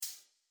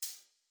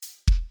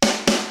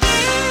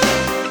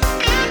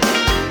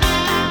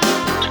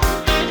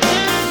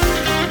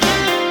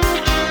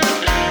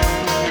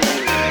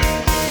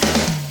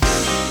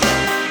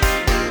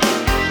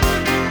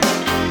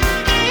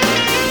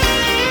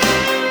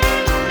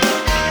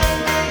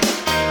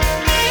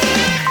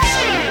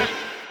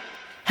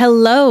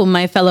Hello,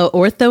 my fellow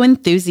ortho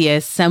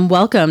enthusiasts, and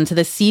welcome to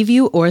the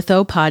Seaview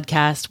Ortho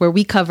podcast, where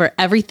we cover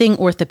everything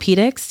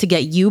orthopedics to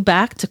get you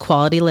back to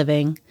quality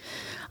living.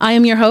 I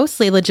am your host,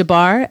 Layla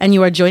Jabbar, and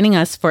you are joining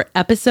us for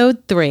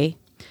episode 3,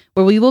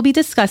 where we will be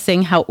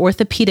discussing how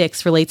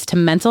orthopedics relates to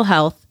mental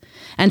health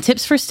and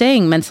tips for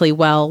staying mentally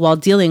well while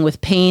dealing with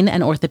pain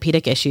and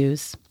orthopedic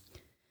issues.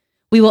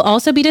 We will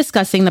also be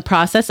discussing the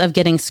process of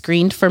getting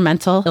screened for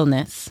mental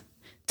illness.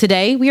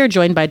 Today, we are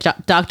joined by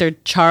Dr.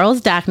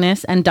 Charles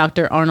Dackness and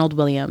Dr. Arnold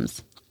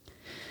Williams.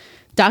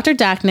 Dr.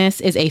 Dackness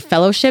is a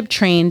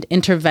fellowship-trained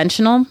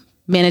interventional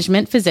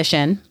management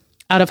physician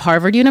out of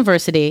Harvard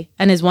University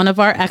and is one of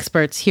our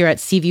experts here at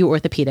Seaview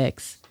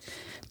Orthopedics.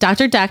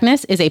 Dr.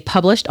 Dackness is a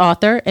published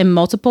author in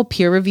multiple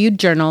peer-reviewed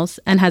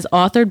journals and has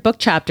authored book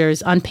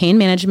chapters on pain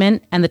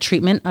management and the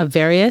treatment of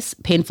various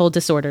painful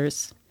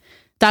disorders.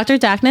 Dr.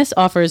 Dackness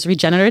offers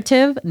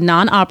regenerative,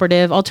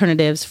 non-operative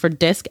alternatives for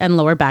disc and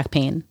lower back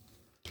pain.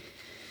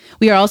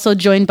 We are also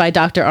joined by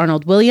Dr.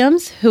 Arnold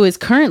Williams, who is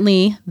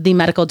currently the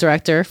medical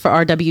director for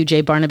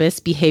RWJ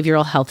Barnabas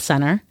Behavioral Health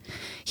Center.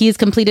 He has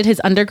completed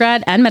his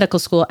undergrad and medical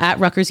school at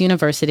Rutgers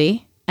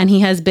University, and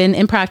he has been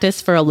in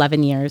practice for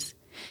 11 years.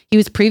 He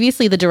was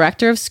previously the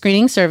director of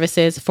screening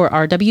services for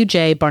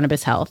RWJ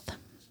Barnabas Health.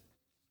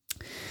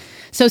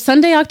 So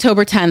Sunday,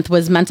 October 10th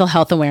was Mental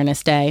Health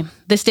Awareness Day.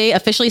 This day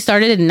officially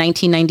started in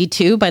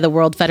 1992 by the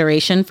World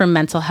Federation for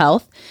Mental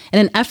Health in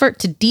an effort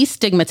to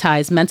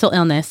destigmatize mental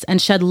illness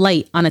and shed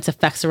light on its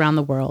effects around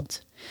the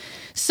world.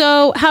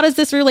 So how does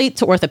this relate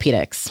to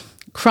orthopedics?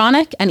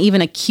 Chronic and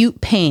even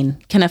acute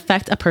pain can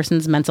affect a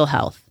person's mental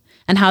health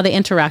and how they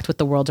interact with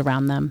the world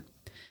around them.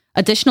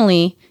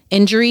 Additionally,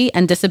 injury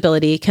and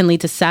disability can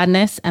lead to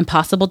sadness and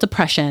possible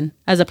depression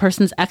as a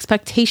person's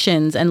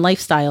expectations and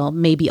lifestyle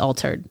may be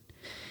altered.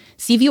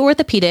 Seaview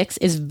Orthopedics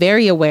is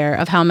very aware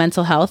of how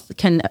mental health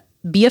can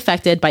be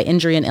affected by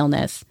injury and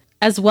illness,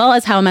 as well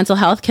as how mental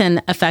health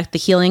can affect the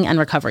healing and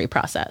recovery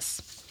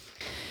process.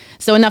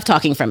 So enough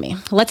talking from me.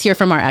 Let's hear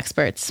from our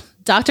experts.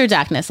 Dr.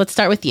 Dackness, let's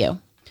start with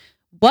you.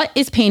 What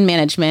is pain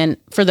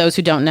management for those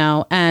who don't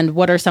know, and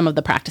what are some of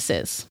the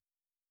practices?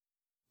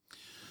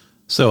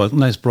 So a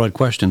nice broad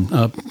question.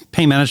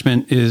 Pain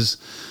management is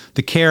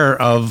the care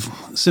of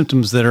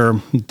symptoms that are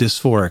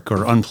dysphoric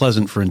or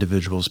unpleasant for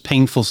individuals,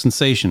 painful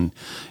sensation.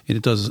 We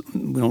don't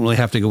really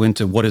have to go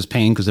into what is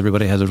pain because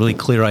everybody has a really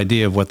clear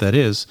idea of what that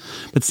is.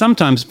 But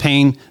sometimes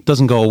pain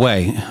doesn't go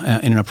away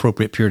in an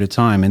appropriate period of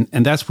time.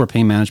 And that's where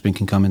pain management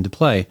can come into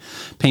play.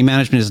 Pain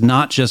management is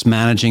not just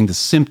managing the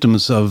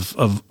symptoms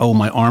of oh,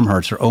 my arm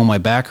hurts or oh, my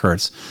back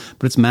hurts,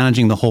 but it's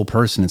managing the whole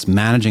person. It's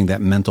managing that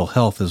mental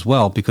health as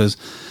well because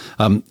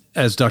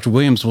as Dr.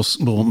 Williams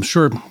will I'm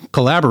sure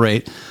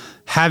collaborate,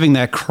 having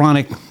that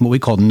chronic, what we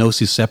call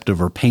nociceptive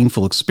or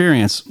painful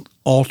experience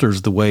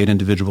alters the way an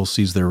individual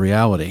sees their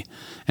reality.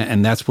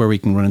 And that's where we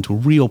can run into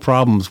real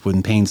problems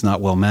when pain's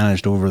not well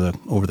managed over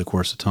the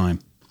course of time.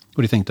 What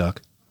do you think,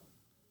 Doc?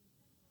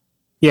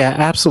 Yeah,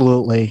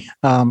 absolutely.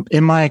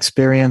 In my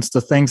experience, the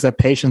things that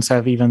patients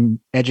have even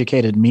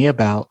educated me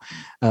about,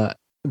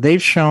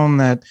 they've shown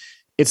that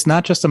it's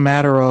not just a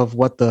matter of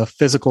what the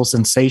physical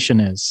sensation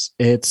is.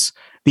 It's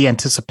the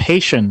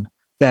anticipation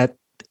that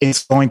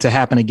it's going to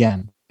happen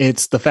again.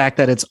 It's the fact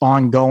that it's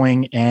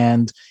ongoing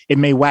and it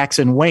may wax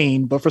and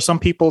wane, but for some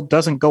people it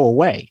doesn't go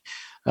away.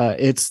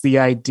 It's the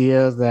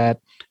idea that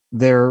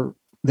their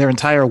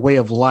entire way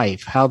of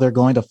life, how they're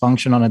going to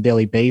function on a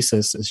daily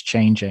basis is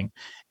changing.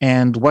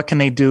 And what can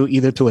they do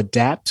either to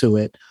adapt to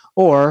it,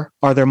 or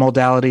are there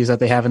modalities that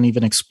they haven't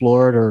even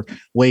explored or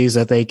ways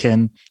that they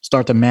can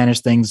start to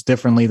manage things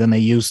differently than they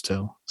used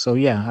to? So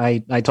yeah,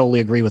 I totally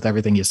agree with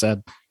everything you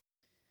said.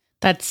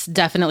 That's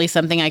definitely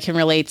something I can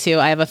relate to.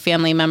 I have a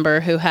family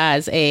member who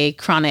has a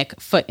chronic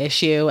foot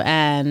issue,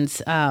 and,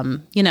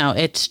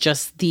 it's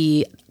just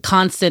the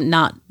constant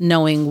not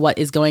knowing what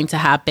is going to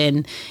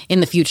happen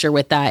in the future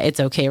with that. It's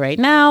okay right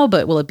now,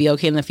 but will it be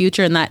okay in the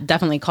future? And that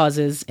definitely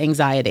causes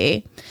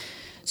anxiety.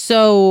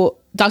 So,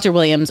 Dr.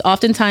 Williams,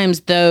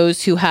 oftentimes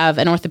those who have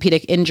an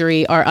orthopedic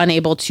injury are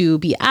unable to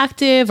be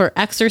active or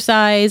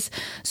exercise.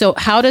 So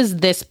how does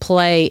this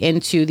play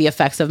into the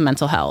effects of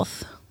mental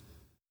health?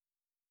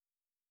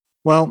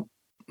 Well,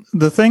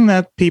 the thing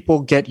that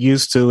people get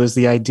used to is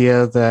the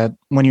idea that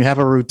when you have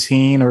a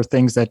routine or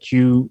things that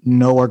you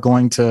know are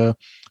going to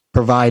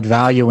provide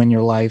value in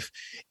your life,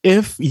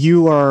 if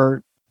you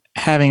are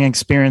having an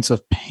experience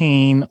of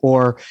pain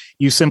or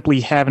you simply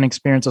have an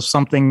experience of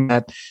something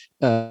that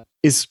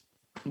is,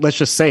 let's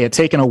just say it,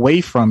 taken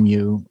away from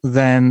you,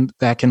 then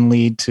that can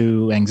lead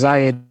to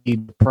anxiety,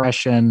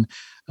 depression.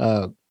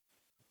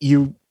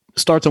 You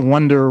start to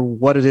wonder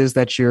what it is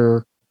that's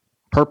your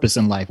purpose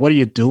in life. What are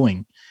you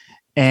doing?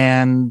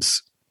 And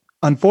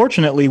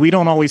unfortunately, we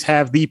don't always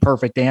have the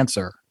perfect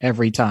answer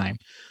every time.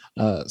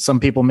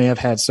 Some people may have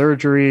had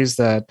surgeries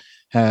that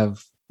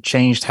have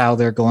changed how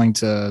they're going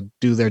to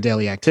do their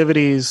daily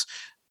activities.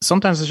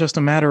 Sometimes it's just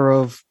a matter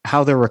of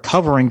how they're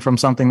recovering from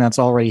something that's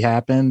already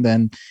happened.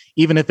 And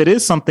even if it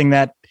is something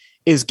that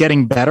is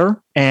getting better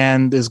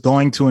and is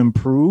going to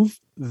improve,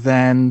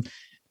 then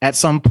at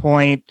some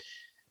point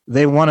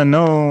they want to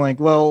know, like,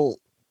 well,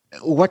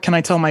 what can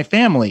I tell my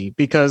family?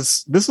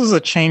 Because this is a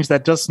change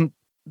that doesn't,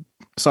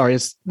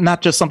 it's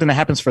not just something that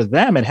happens for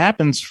them. It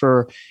happens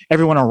for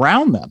everyone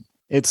around them.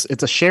 It's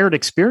a shared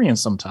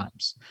experience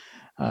sometimes.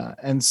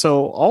 And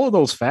so all of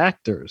those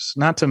factors,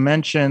 not to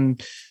mention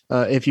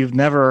if you've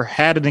never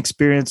had an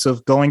experience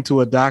of going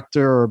to a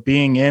doctor or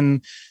being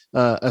in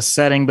a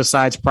setting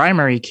besides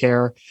primary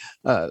care,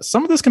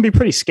 some of this can be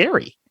pretty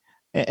scary.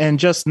 And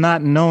just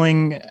not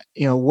knowing,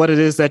 what it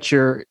is that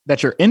you're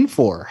in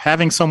for,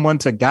 having someone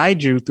to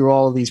guide you through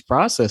all of these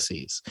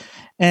processes.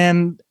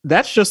 And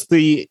that's just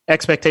the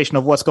expectation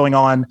of what's going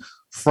on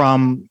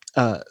from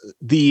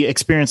the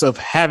experience of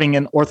having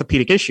an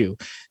orthopedic issue.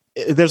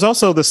 There's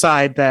also the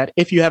side that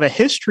if you have a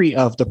history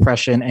of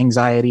depression,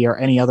 anxiety, or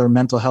any other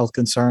mental health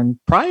concern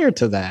prior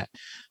to that,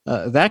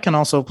 that can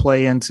also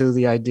play into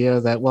the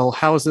idea that, well,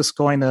 how is this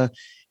going to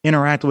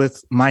interact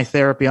with my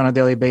therapy on a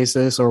daily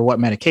basis, or what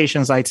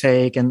medications I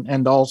take,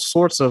 and all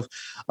sorts of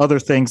other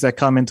things that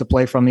come into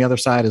play from the other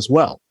side as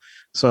well.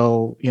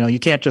 So, you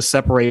can't just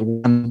separate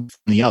one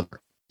from the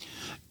other.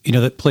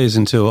 That plays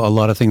into a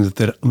lot of things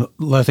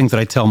that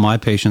I tell my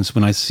patients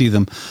when I see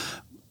them.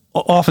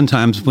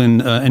 Oftentimes,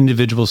 when an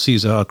individual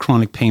sees a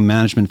chronic pain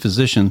management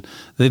physician,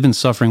 they've been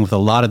suffering with a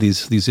lot of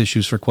these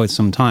issues for quite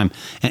some time.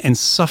 And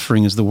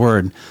suffering is the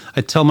word.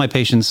 I tell my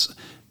patients,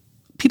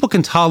 people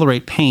can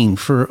tolerate pain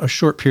for a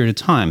short period of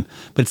time,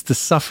 but it's the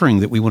suffering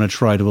that we want to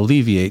try to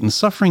alleviate. And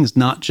suffering is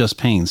not just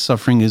pain.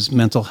 Suffering is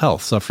mental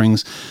health.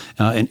 Suffering's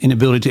an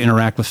inability to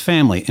interact with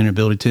family,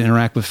 inability to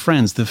interact with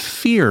friends. The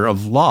fear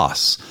of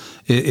loss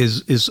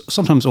is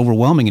sometimes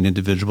overwhelming in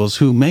individuals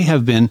who may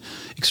have been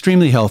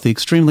extremely healthy,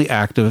 extremely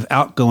active,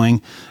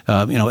 outgoing,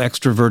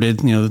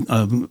 extroverted,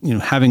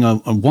 having a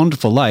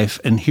wonderful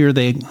life. And here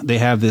they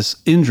have this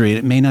injury.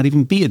 It may not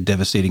even be a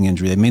devastating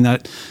injury. They may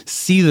not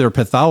see their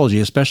pathology,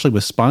 especially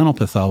with spinal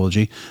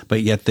pathology,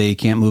 but yet they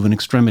can't move an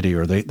extremity,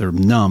 or they're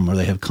numb, or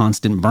they have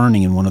constant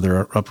burning in one of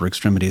their upper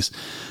extremities.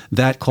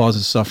 That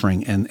causes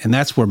suffering. And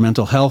that's where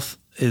mental health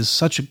is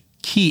such a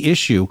key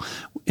issue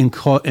in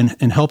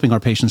helping our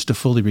patients to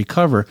fully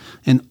recover.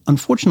 And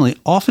unfortunately,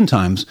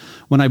 oftentimes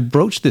when I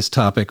broach this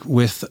topic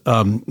with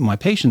my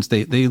patients,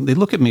 they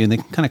look at me and they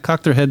kind of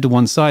cock their head to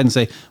one side and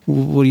say,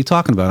 "What are you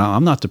talking about?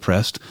 I'm not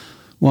depressed."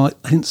 Well,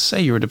 I didn't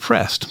say you were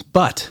depressed,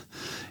 but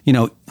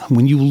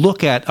when you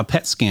look at a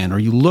PET scan, or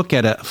you look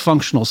at a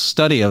functional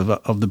study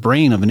of the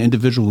brain of an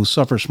individual who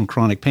suffers from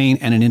chronic pain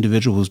and an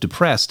individual who's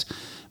depressed,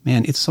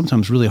 man, it's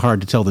sometimes really hard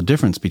to tell the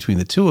difference between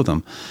the two of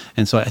them.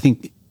 And so I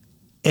think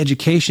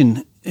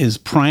education is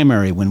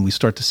primary when we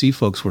start to see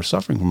folks who are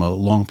suffering from a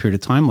long period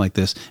of time like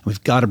this. And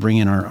we've got to bring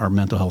in our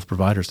mental health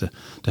providers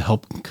to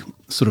help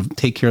sort of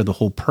take care of the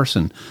whole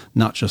person,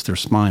 not just their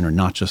spine or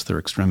not just their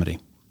extremity.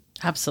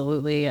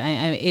 Absolutely.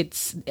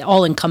 It's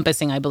all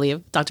encompassing, I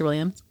believe. Dr.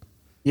 Williams?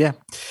 Yeah.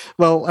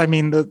 Well, I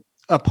mean,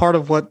 a part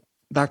of what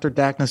Dr.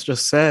 Dackness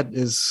just said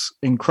is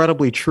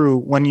incredibly true.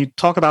 When you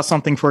talk about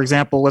something, for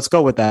example, let's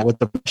go with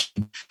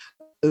depression.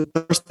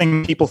 The first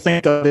thing people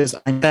think of is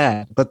I'm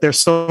sad, but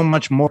there's so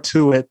much more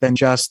to it than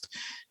just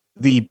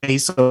the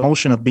base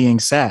emotion of being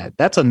sad.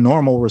 That's a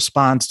normal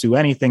response to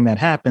anything that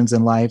happens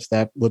in life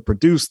that would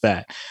produce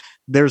that.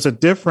 There's a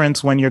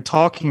difference when you're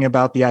talking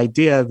about the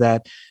idea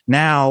that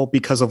now,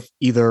 because of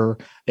either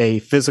a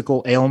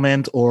physical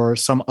ailment or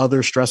some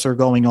other stressor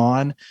going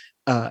on,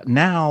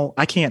 now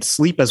I can't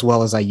sleep as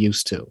well as I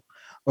used to,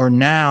 or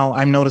now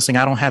I'm noticing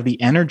I don't have the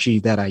energy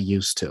that I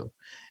used to.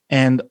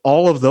 And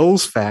all of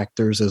those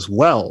factors as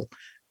well,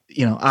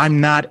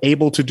 I'm not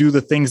able to do the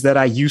things that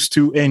I used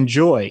to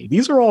enjoy.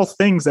 These are all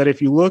things that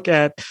if you look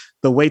at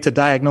the way to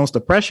diagnose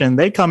depression,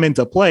 they come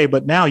into play.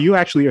 But now you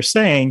actually are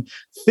saying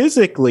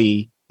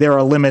physically there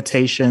are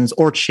limitations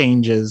or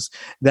changes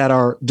that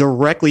are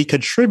directly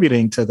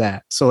contributing to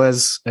that. So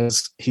as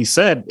he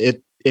said,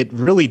 it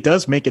really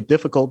does make it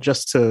difficult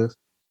just to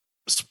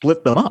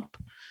split them up.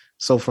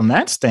 So from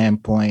that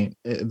standpoint,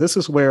 this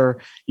is where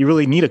you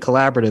really need a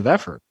collaborative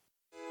effort.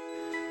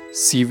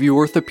 Seaview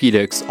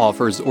Orthopedics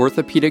offers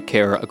orthopedic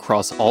care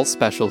across all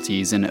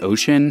specialties in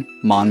Ocean,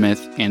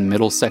 Monmouth, and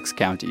Middlesex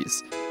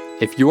counties.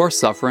 If you are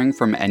suffering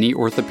from any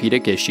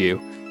orthopedic issue,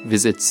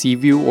 visit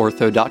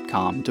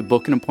seaviewortho.com to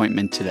book an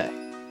appointment today.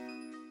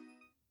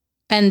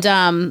 And,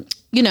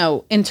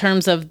 in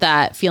terms of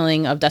that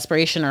feeling of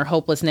desperation or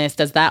hopelessness,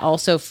 does that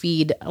also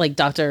feed, like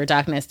Dr.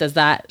 Dackness, does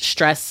that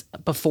stress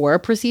before a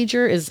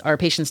procedure? Are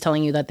patients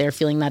telling you that they're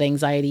feeling that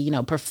anxiety,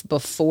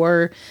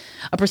 before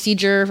a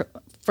procedure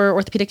for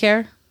orthopedic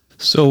care?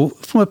 So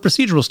from a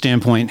procedural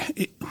standpoint,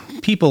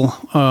 people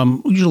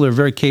usually are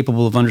very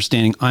capable of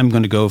understanding I'm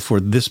going to go for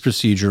this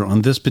procedure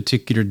on this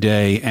particular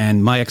day,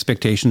 and my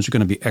expectations are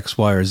going to be X,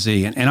 Y, or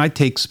Z. And I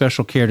take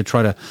special care to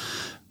try to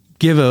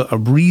give a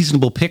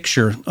reasonable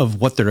picture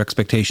of what their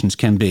expectations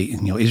can be.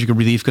 Is your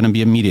relief going to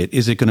be immediate?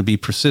 Is it going to be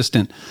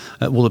persistent?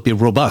 Will it be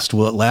robust?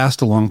 Will it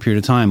last a long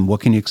period of time?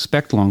 What can you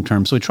expect long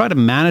term? So we try to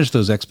manage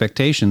those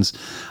expectations.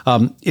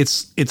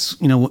 It's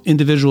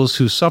individuals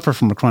who suffer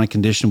from a chronic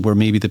condition where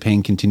maybe the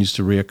pain continues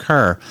to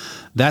reoccur.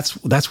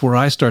 That's where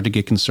I start to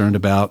get concerned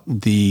about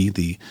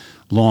the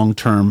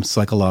long-term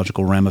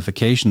psychological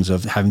ramifications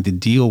of having to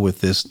deal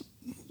with this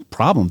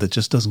problem that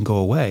just doesn't go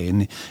away.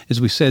 And as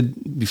we said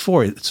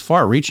before, it's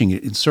far-reaching.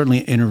 It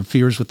certainly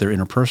interferes with their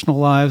interpersonal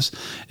lives.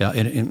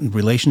 And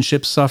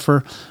relationships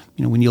suffer.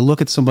 When you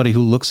look at somebody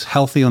who looks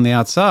healthy on the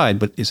outside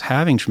but is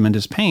having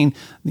tremendous pain,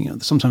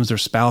 sometimes their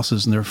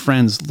spouses and their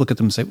friends look at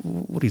them and say,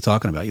 "What are you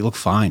talking about? You look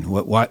fine.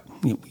 What?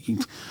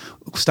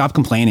 Stop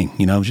complaining.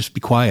 Just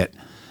be quiet."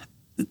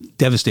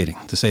 Devastating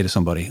to say to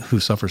somebody who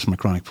suffers from a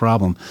chronic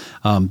problem.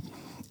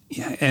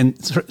 And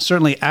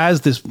certainly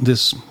as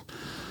this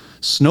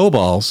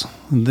snowballs,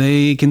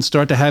 they can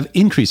start to have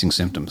increasing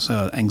symptoms.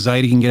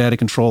 Anxiety can get out of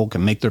control,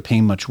 can make their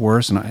pain much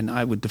worse. And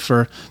I would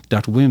defer to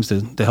Dr. Williams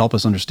to help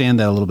us understand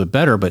that a little bit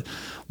better. But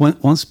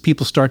once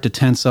people start to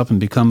tense up and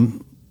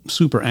become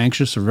super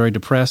anxious or very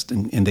depressed,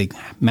 and they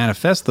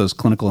manifest those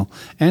clinical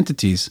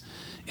entities,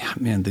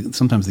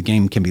 sometimes the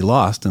game can be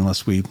lost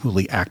unless we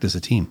really act as a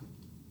team.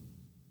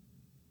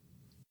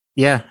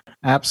 Yeah,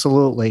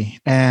 absolutely.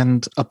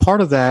 And a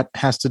part of that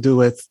has to do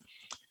with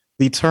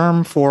the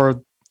term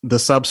for the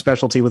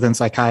subspecialty within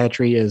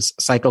psychiatry is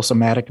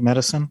psychosomatic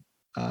medicine,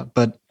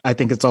 but I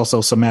think it's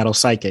also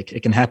somatopsychic.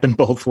 It can happen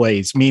both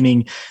ways,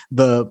 meaning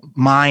the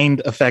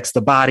mind affects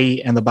the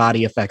body and the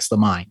body affects the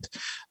mind.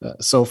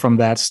 So from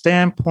that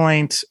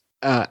standpoint,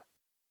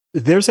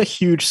 there's a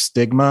huge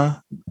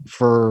stigma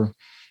for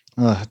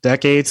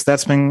decades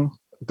that's been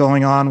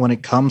going on when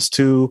it comes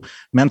to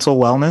mental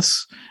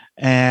wellness.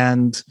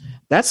 And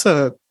that's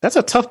a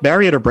tough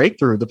barrier to break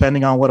through,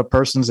 depending on what a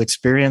person's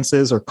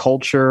experiences or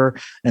culture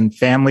and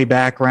family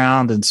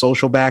background and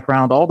social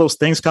background. All those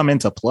things come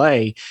into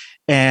play.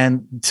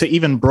 And to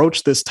even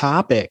broach this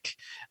topic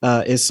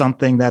is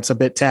something that's a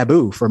bit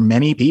taboo for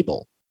many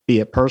people, be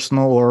it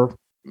personal or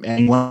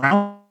anyone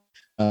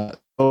else.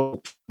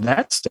 So from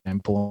that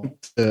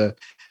standpoint, to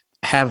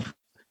have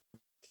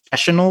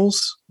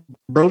professionals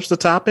broach the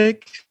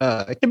topic,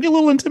 it can be a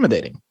little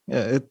intimidating.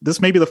 This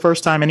may be the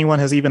first time anyone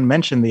has even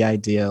mentioned the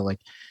idea, like,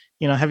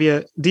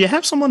 do you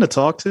have someone to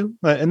talk to?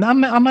 And I'm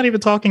not even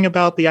talking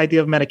about the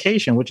idea of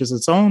medication, which is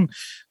its own,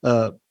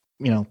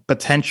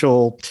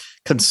 potential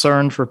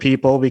concern for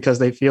people, because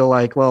they feel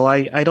like, well,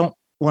 I don't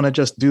want to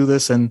just do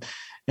this and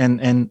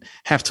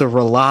have to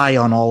rely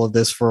on all of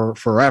this for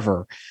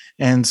forever.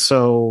 And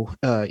so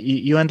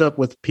you end up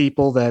with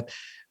people that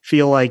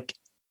feel like,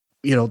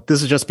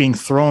 this is just being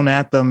thrown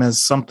at them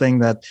as something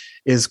that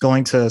is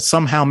going to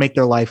somehow make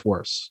their life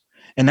worse.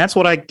 And that's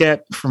what I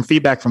get from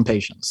feedback from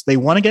patients. They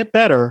want to get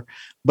better,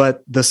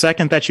 but the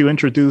second that you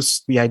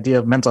introduce the idea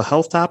of mental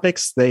health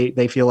topics,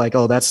 they feel like,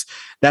 oh, that's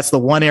the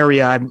one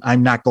area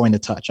I'm not going to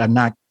touch. I'm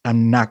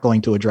not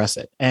going to address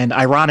it. And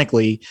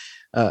ironically,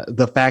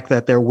 the fact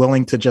that they're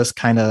willing to just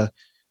kind of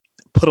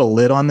put a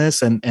lid on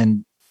this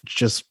and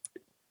just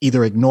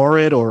either ignore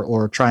it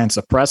or try and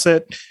suppress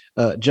it,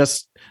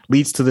 just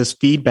leads to this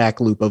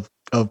feedback loop of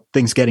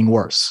things getting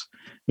worse,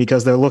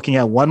 because they're looking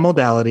at one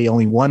modality,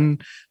 only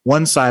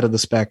one side of the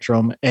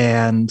spectrum,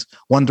 and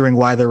wondering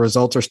why their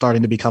results are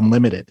starting to become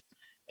limited.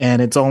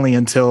 And it's only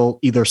until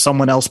either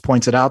someone else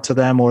points it out to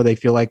them, or they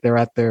feel like they're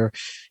at their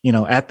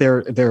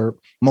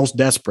most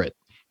desperate,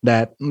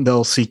 that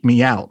they'll seek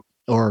me out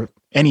or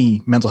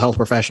any mental health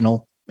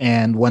professional.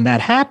 And when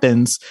that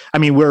happens, I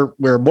mean,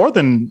 we're more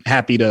than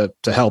happy to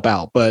help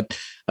out, but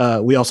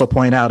we also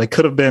point out it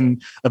could have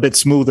been a bit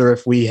smoother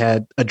if we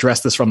had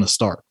addressed this from the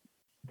start.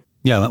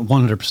 Yeah,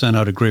 100%.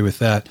 I'd agree with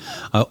that.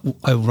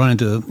 I run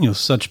into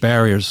such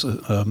barriers,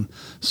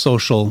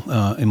 social,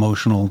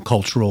 emotional,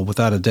 cultural,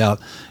 without a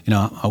doubt.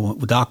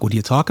 Doc, what are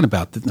you talking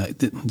about?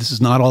 This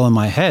is not all in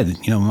my head.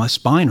 My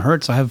spine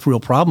hurts. I have real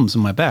problems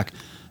in my back.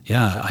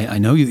 Yeah, I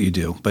know you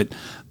do, but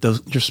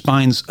your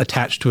spine's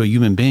attached to a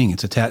human being.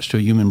 It's attached to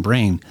a human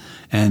brain,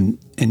 and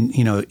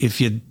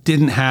if you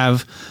didn't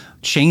have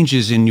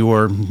changes in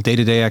your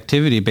day-to-day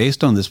activity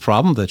based on this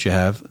problem that you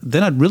have,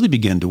 then I'd really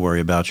begin to worry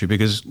about you,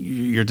 because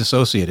you're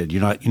dissociated.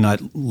 You're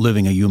not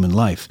living a human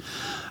life,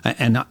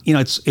 and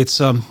it's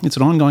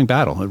an ongoing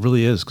battle. It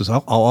really is, because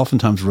I'll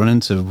oftentimes run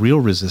into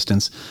real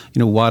resistance.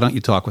 Why don't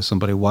you talk with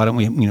somebody? Why don't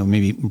we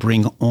maybe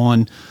bring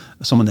on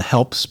someone to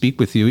help speak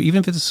with you, even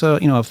if it's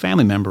a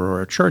family member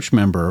or a church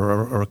member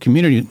or a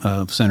community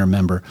center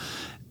member.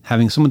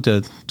 Having someone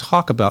to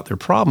talk about their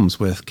problems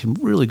with can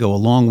really go a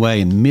long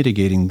way in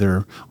mitigating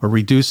or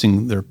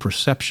reducing their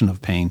perception of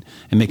pain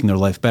and making their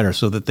life better,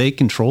 so that they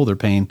control their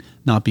pain,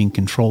 not being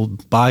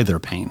controlled by their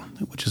pain,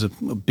 which is a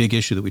big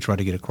issue that we try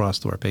to get across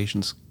to our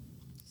patients.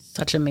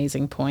 Such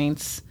amazing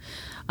points.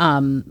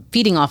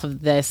 Feeding off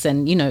of this,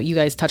 and you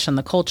guys touched on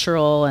the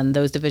cultural and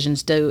those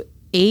divisions.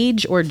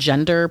 age or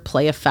gender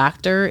play a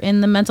factor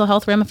in the mental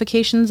health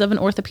ramifications of an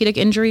orthopedic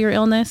injury or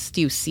illness?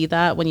 Do you see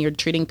that when you're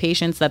treating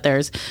patients, that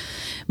there's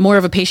more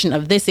of a patient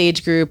of this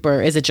age group,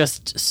 or is it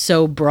just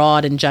so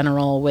broad in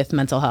general with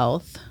mental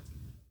health?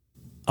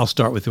 I'll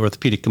start with the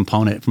orthopedic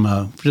component from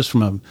a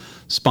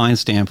spine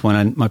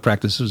standpoint. My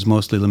practice was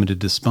mostly limited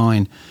to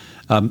spine.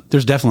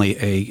 There's definitely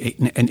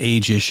an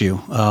age issue.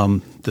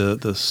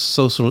 The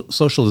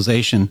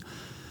socialization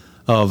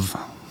of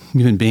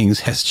human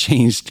beings has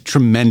changed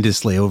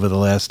tremendously over the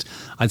last,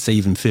 I'd say,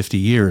 even 50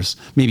 years,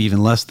 maybe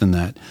even less than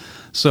that.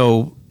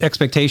 So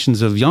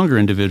expectations of younger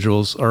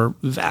individuals are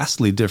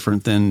vastly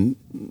different than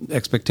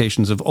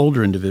expectations of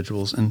older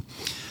individuals. And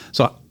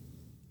so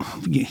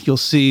you'll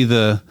see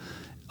the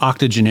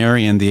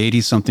octogenarian, the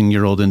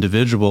 80-something-year-old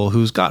individual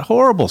who's got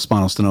horrible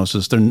spinal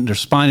stenosis. Their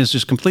spine is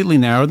just completely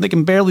narrowed. They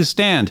can barely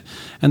stand.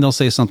 And they'll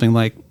say something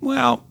like,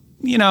 well,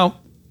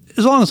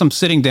 as long as I'm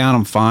sitting down,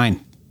 I'm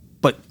fine,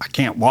 but I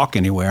can't walk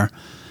anywhere.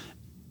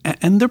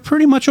 And they're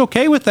pretty much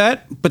okay with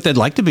that, but they'd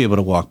like to be able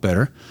to walk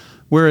better.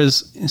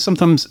 Whereas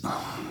sometimes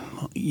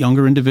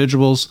younger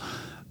individuals,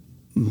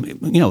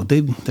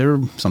 they're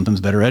sometimes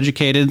better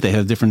educated. They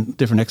have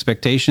different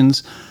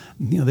expectations.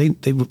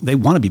 They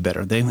want to be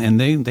better.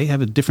 They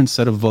have a different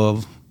set of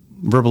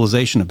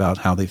verbalization about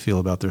how they feel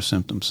about their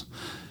symptoms.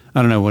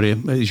 I don't know.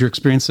 Is your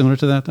experience similar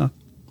to that, Doc?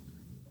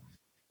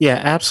 Yeah,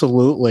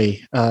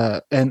 absolutely.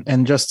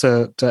 And just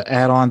to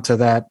add on to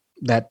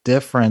that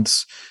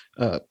difference,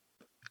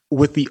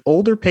 with the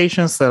older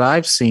patients that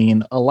I've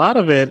seen, a lot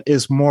of it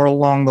is more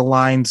along the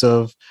lines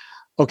of,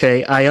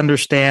 okay, I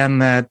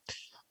understand that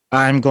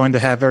I'm going to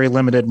have very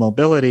limited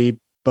mobility,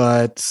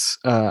 but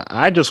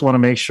I just want to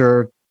make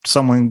sure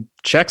someone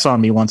checks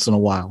on me once in a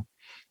while,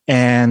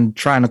 and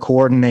trying to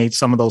coordinate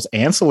some of those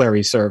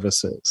ancillary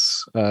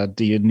services.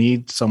 Do you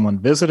need someone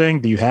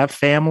visiting? Do you have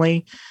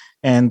family?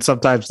 And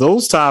sometimes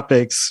those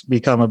topics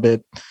become a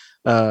bit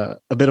of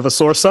a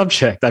sore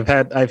subject. I've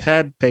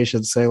had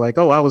patients say like,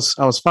 "Oh, I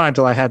was fine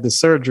till I had this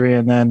surgery,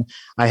 and then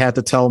I had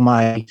to tell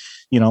my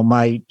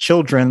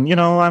children,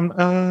 I'm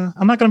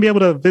not going to be able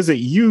to visit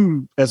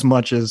you as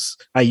much as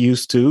I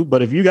used to,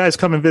 but if you guys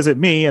come and visit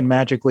me," and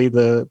magically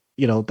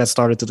that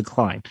started to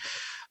decline.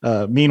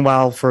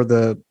 Meanwhile, for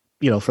the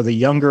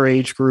younger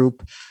age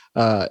group,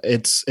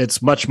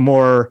 it's much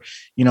more,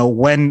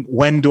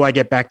 when do I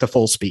get back to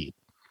full speed?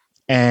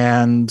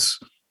 And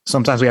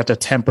sometimes we have to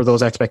temper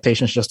those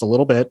expectations just a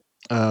little bit.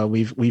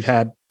 We've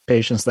had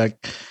patients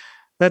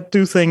that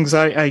do things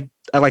I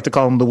like to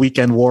call them the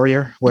weekend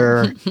warrior,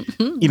 where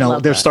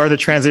they're starting to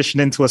transition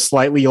into a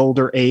slightly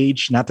older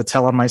age. Not to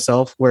tell on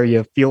myself, where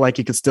you feel like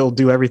you could still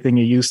do everything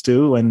you used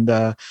to, and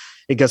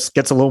it gets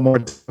a little more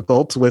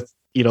difficult with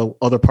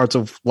other parts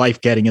of life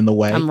getting in the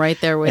way. I'm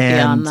right there with you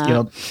on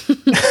that.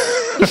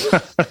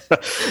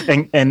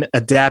 And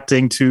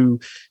adapting to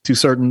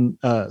certain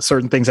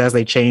things as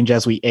they change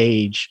as we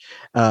age,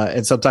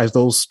 and sometimes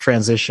those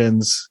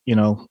transitions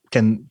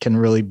can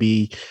really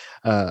be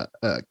kind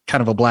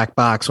of a black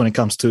box when it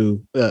comes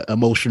to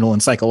emotional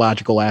and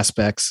psychological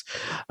aspects.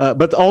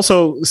 But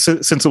also,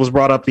 since it was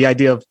brought up, the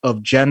idea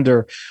of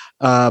gender,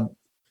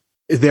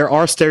 there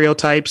are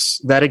stereotypes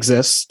that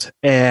exist,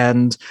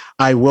 and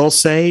I will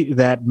say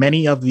that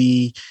many of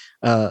the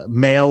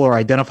male or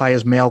identify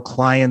as male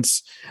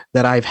clients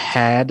that I've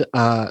had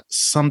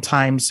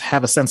sometimes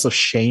have a sense of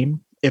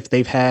shame if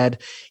they've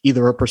had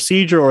either a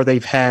procedure or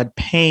they've had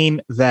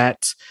pain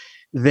that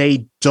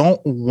they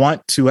don't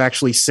want to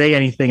actually say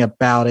anything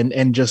about,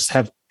 and just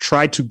have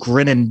tried to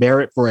grin and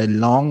bear it for a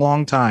long,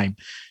 long time,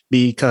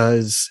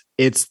 because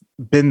it's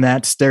been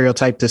that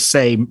stereotype to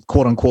say,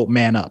 quote unquote,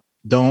 man up.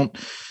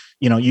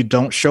 You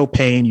don't show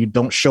pain, you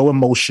don't show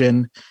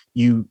emotion,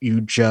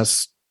 you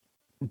just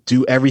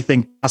do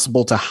everything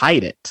possible to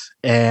hide it.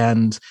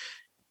 And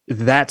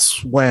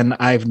that's when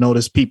I've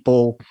noticed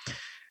people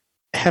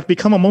have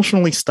become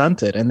emotionally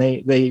stunted, and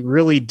they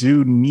really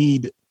do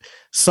need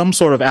some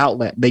sort of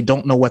outlet. They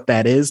don't know what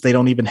that is. They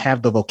don't even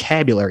have the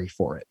vocabulary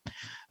for it.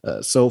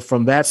 So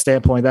from that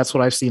standpoint, that's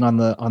what I've seen on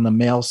the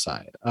male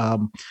side.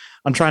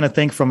 I'm trying to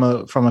think from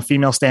a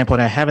female standpoint.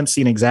 I haven't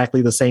seen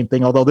exactly the same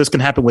thing, although this can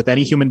happen with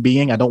any human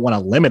being. I don't want to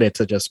limit it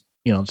to just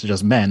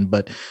men,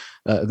 but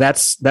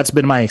that's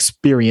been my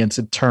experience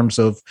in terms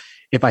of,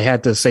 if I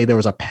had to say there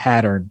was a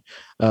pattern,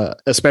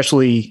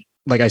 especially,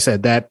 like I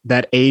said,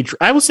 that age,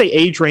 I would say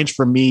age range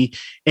for me,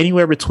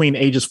 anywhere between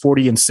ages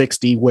 40 and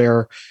 60,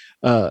 where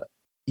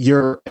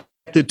you're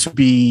expected to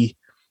be,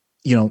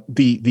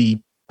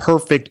 the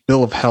perfect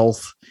bill of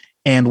health.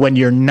 And when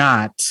you're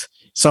not,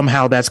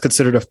 somehow that's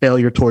considered a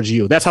failure towards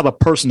you. That's how the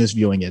person is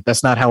viewing it.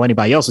 That's not how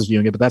anybody else is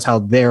viewing it, but that's how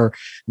they're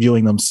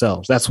viewing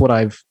themselves. That's what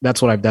I've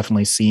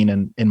definitely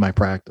seen in my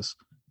practice.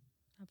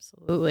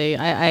 Absolutely.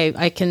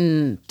 I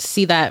can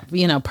see that,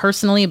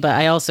 personally, but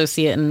I also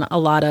see it in a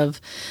lot of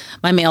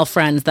my male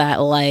friends, that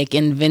like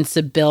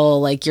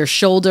invincible, like your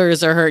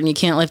shoulders are hurting, you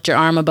can't lift your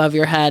arm above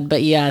your head,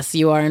 but yes,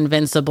 you are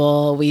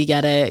invincible. We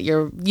get it.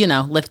 You're,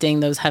 lifting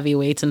those heavy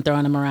weights and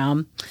throwing them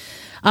around.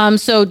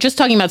 So just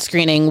talking about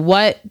screening,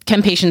 what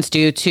can patients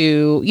do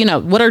to,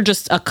 what are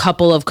just a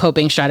couple of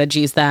coping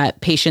strategies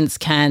that patients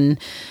can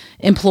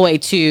employ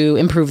to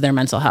improve their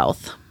mental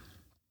health?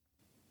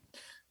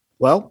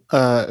 Well,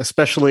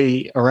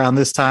 especially around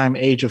this time,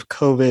 age of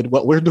COVID,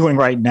 what we're doing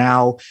right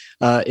now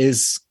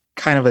is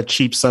kind of a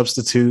cheap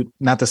substitute.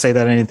 Not to say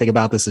that anything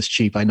about this is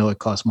cheap. I know it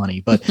costs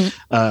money, but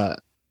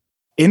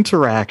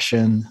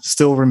interaction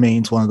still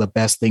remains one of the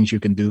best things you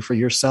can do for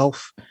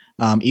yourself.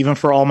 Even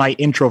for all my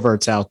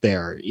introverts out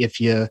there, if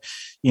you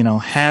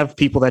have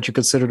people that you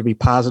consider to be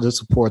positive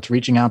supports,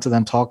 reaching out to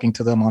them, talking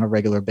to them on a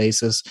regular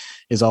basis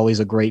is always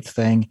a great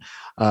thing.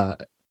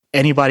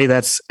 Anybody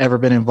that's ever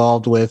been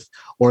involved with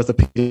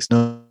orthopedics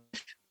knows,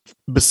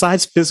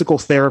 besides physical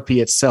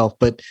therapy itself,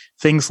 but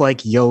things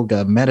like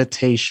yoga,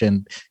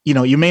 meditation,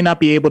 you may not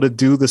be able to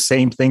do the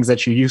same things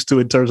that you used to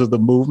in terms of the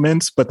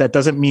movements, but that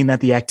doesn't mean that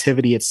the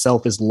activity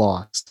itself is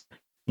lost,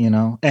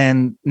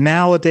 and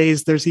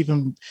nowadays there's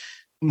even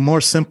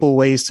more simple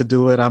ways to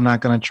do it. I'm not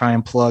going to try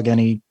and plug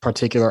any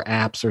particular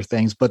apps or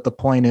things, but the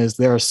point is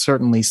there are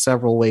certainly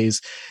several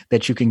ways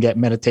that you can get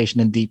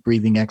meditation and deep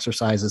breathing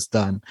exercises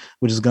done,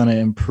 which is going to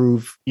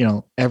improve,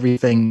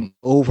 everything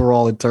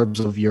overall in terms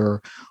of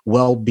your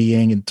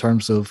well-being, in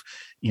terms of,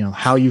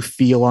 how you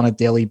feel on a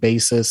daily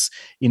basis,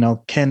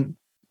 can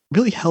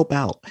really help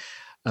out.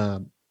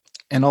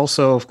 And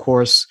also, of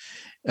course,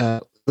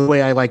 the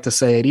way I like to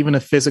say it, even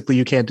if physically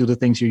you can't do the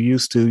things you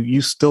used to,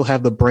 you still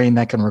have the brain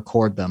that can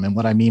record them. And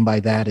what I mean by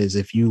that is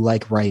if you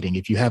like writing,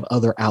 if you have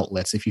other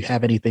outlets, if you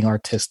have anything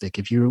artistic,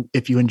 if you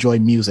enjoy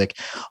music,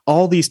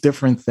 all these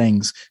different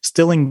things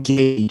still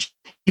engage,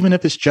 even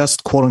if it's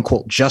just quote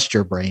unquote, just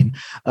your brain,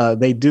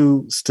 they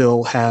do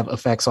still have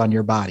effects on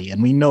your body.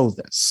 And we know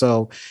this.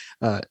 So,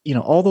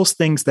 all those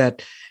things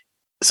that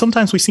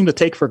sometimes we seem to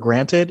take for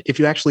granted, if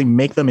you actually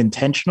make them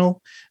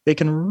intentional, they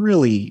can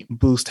really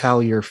boost how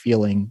you're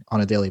feeling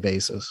on a daily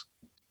basis.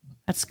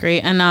 That's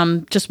great.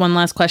 And just one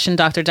last question,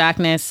 Dr.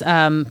 Dackness.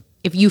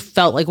 If you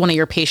felt like one of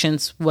your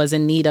patients was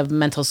in need of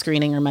mental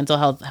screening or mental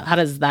health, how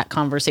does that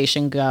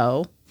conversation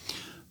go?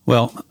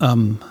 Well,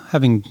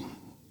 having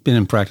been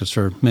in practice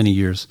for many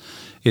years,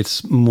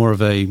 it's more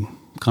of a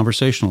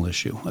conversational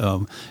issue.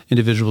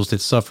 Individuals that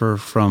suffer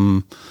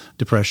from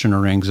depression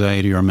or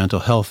anxiety or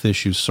mental health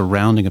issues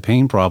surrounding a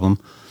pain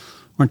problem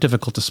aren't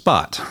difficult to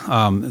spot.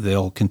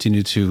 They'll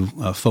continue to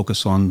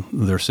focus on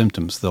their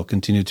symptoms. They'll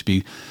continue to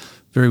be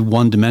very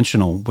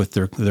one-dimensional with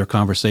their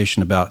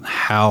conversation about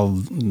how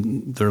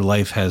their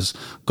life has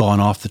gone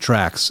off the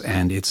tracks,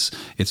 and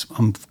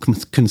I'm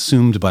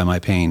consumed by my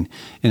pain.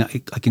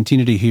 And I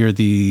continue to hear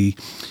the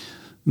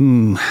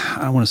I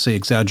don't want to say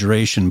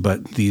exaggeration,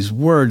 but these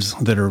words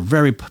that are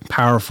very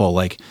powerful,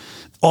 like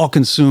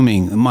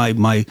all-consuming.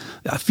 I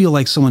feel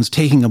like someone's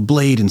taking a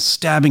blade and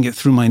stabbing it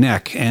through my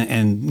neck,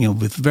 and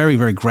with very,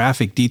 very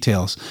graphic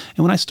details.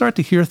 And when I start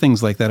to hear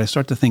things like that, I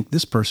start to think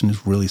this person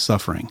is really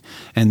suffering.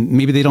 And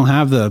maybe they don't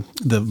have the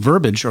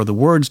verbiage or the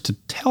words to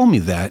tell me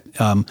that,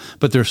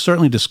 but they're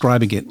certainly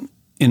describing it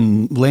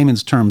in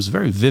layman's terms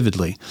very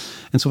vividly.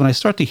 And so when I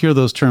start to hear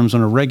those terms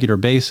on a regular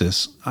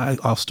basis,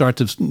 I'll start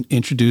to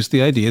introduce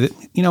the idea that,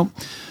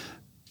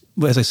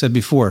 as I said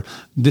before,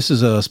 this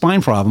is a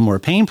spine problem or a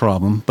pain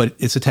problem, but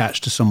it's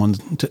attached to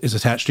it's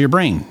attached to your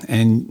brain.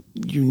 And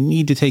you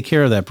need to take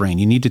care of that brain.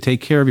 You need to take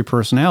care of your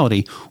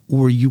personality,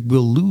 or you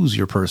will lose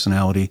your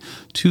personality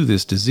to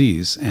this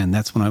disease. And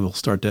that's when I will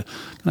start to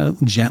kind of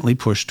gently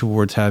push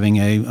towards having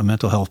a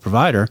mental health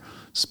provider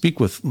speak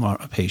with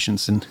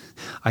patients. And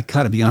I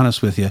got to be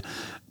honest with you,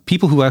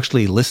 people who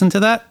actually listen to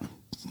that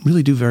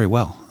really do very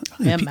well.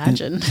 I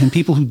imagine. And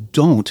people who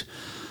don't,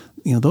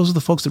 those are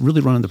the folks that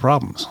really run into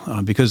problems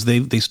because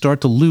they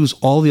start to lose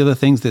all the other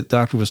things that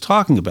doctor was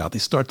talking about. They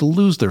start to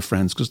lose their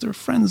friends because their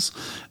friends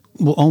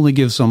will only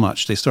give so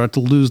much. They start to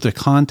lose their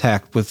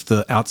contact with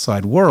the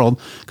outside world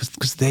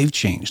because they've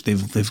changed.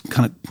 They've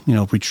kind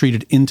of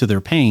retreated into their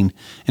pain,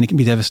 and it can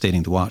be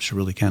devastating to watch. It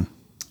really can.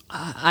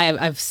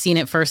 I've seen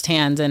it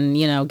firsthand,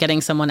 and getting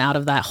someone out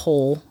of that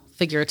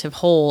figurative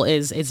hole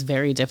is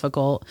very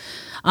difficult.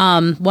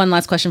 One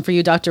last question for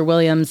you, Dr.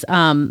 Williams.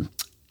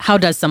 How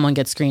does someone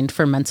get screened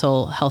for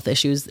mental health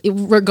issues,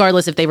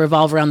 regardless if they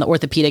revolve around the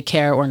orthopedic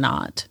care or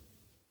not?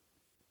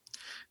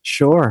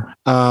 Sure.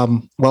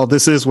 Well,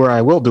 this is where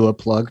I will do a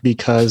plug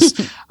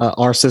because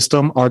our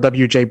system,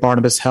 RWJ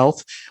Barnabas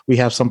Health, we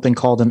have something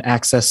called an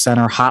Access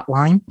Center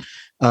hotline.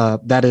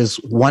 That is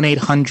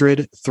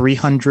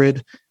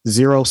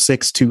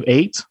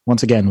 1-800-300-0628.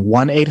 Once again,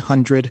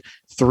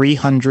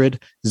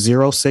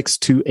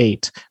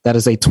 1-800-300-0628. That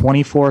is a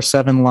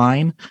 24/7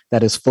 line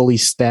that is fully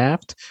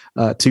staffed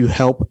to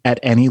help at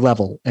any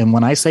level. And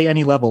when I say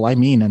any level, I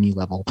mean any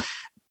level.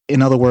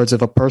 In other words,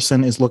 if a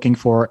person is looking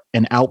for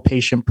an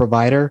outpatient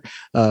provider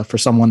for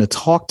someone to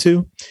talk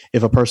to,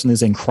 if a person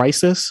is in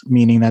crisis,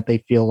 meaning that they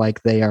feel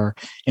like they are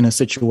in a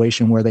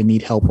situation where they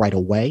need help right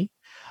away,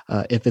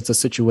 if it's a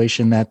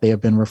situation that they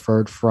have been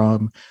referred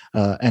from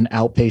an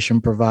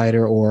outpatient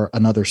provider or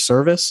another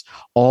service,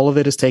 all of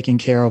it is taken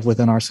care of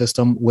within our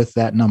system with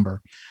that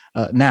number.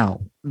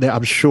 Now,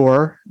 I'm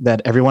sure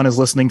that everyone is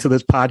listening to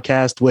this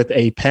podcast with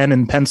a pen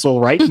and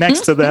pencil right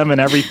next to them and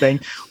everything,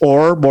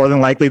 or more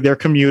than likely they're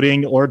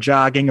commuting or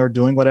jogging or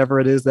doing whatever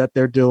it is that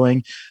they're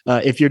doing.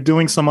 If you're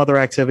doing some other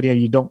activity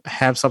and you don't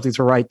have something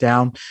to write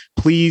down,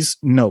 please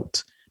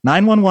note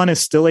 911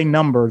 is still a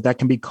number that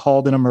can be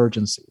called in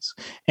emergencies.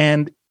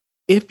 And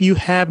if you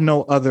have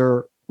no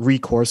other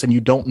recourse and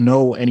you don't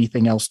know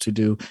anything else to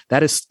do,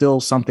 that is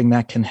still something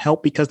that can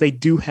help, because they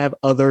do have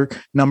other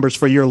numbers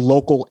for your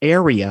local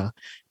area,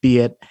 be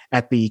it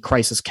at the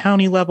crisis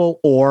county level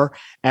or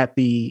at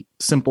the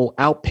simple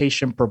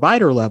outpatient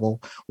provider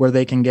level, where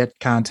they can get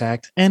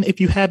contact. And if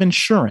you have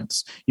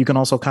insurance, you can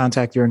also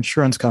contact your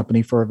insurance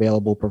company for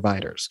available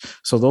providers.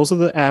 So those are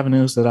the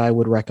avenues that I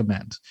would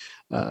recommend.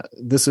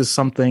 This is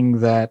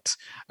something that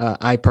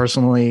I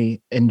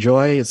personally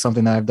enjoy. It's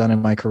something that I've done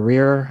in my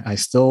career. I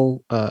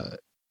still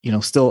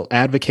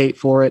advocate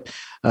for it.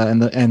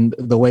 And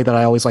the way that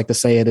I always like to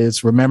say it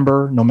is,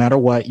 remember, no matter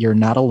what, you're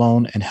not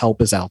alone and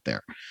help is out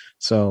there.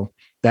 So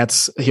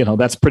that's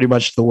pretty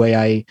much the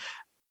way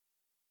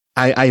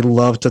I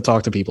love to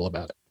talk to people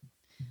about it.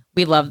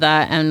 We love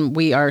that. And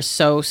we are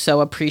so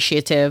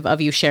appreciative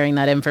of you sharing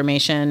that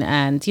information.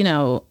 And,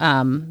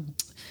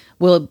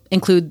 we'll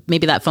include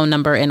maybe that phone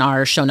number in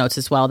our show notes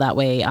as well. That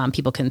way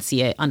people can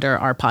see it under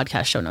our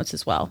podcast show notes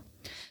as well.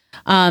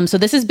 So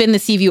this has been the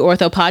Seaview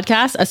Ortho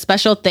Podcast. A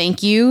special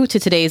thank you to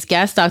today's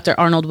guests, Dr.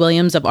 Arnold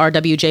Williams of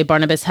RWJ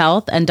Barnabas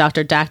Health and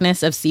Dr.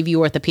 Dackness of Seaview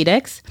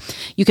Orthopedics.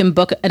 You can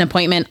book an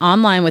appointment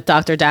online with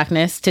Dr.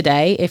 Dackness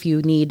today if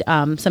you need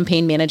some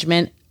pain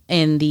management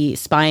in the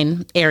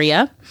spine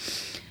area.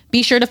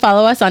 Be sure to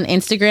follow us on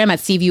Instagram at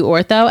Seaview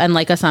Ortho and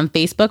like us on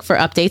Facebook for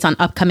updates on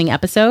upcoming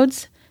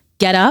episodes.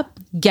 Get up,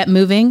 get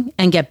moving,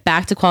 and get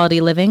back to quality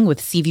living with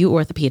Seaview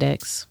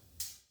Orthopedics.